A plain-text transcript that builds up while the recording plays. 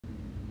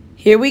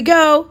Here we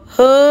go.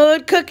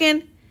 Hood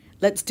cooking.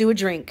 Let's do a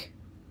drink.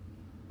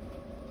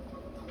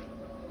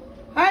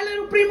 Hi,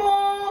 little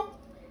primo.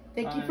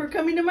 Thank you for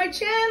coming to my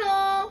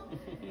channel.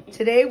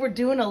 Today we're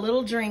doing a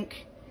little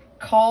drink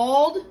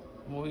called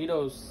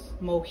Mojitos.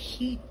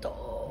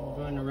 Mojito.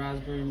 We're doing a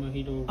raspberry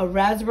mojito. A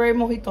raspberry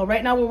mojito.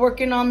 Right now we're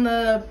working on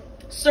the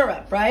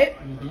syrup, right?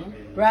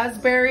 Mm-hmm.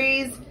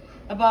 Raspberries.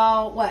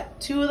 About what?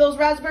 2 of those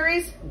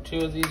raspberries? 2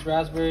 of these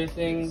raspberry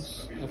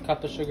things, a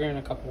cup of sugar and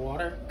a cup of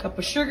water. Cup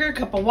of sugar,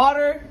 cup of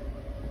water.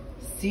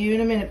 See you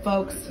in a minute,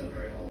 folks.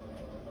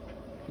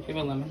 You have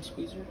a lemon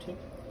squeezer too?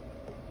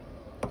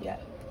 Yeah.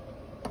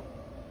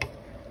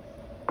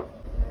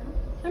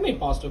 I made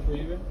pasta for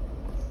you.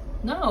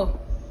 No.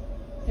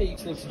 Hey,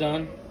 it's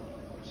done.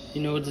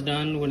 You know it's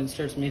done when it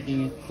starts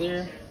making it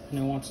clear and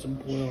it wants to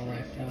boil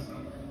like that.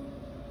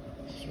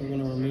 So we're going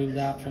to remove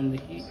that from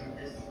the heat.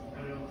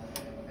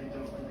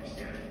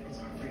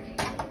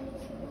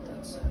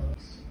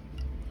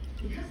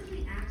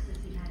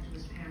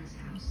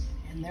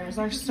 And there's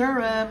our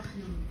syrup.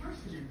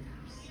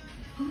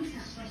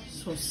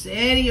 So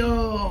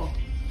serio.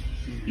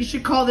 You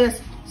should call this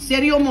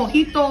serio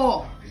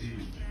mojito.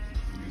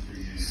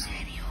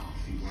 Serio.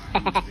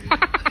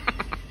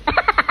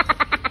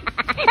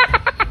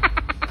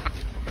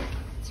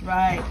 That's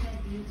right.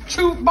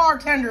 True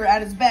bartender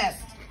at his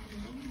best.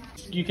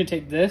 You could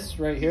take this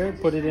right here,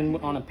 put it in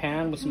on a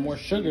pan with some more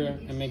sugar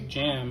and make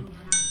jam.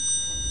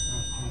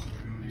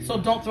 So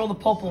don't throw the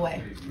pulp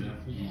away.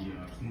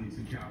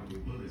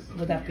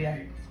 Would that be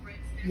a...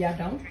 Yeah,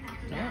 don't?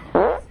 Yeah.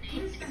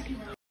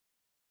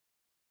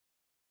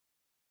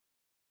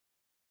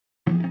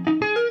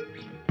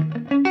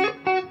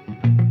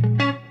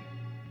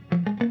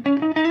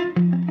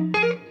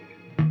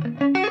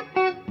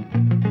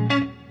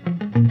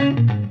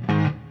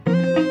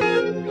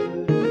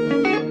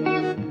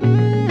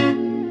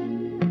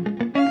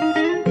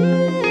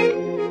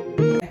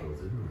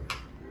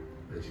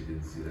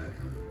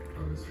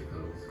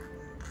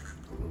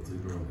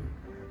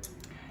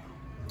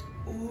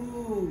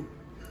 Ooh.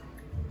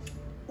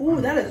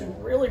 Ooh, that is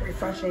really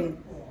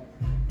refreshing.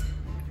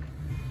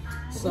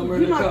 Summer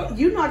in the cup.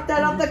 You knocked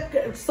that out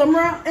the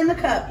summer in the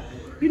cup.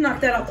 You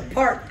knocked that out the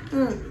park.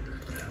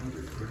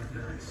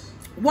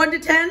 1 to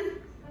 10?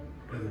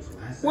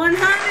 100.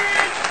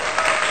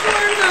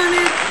 100.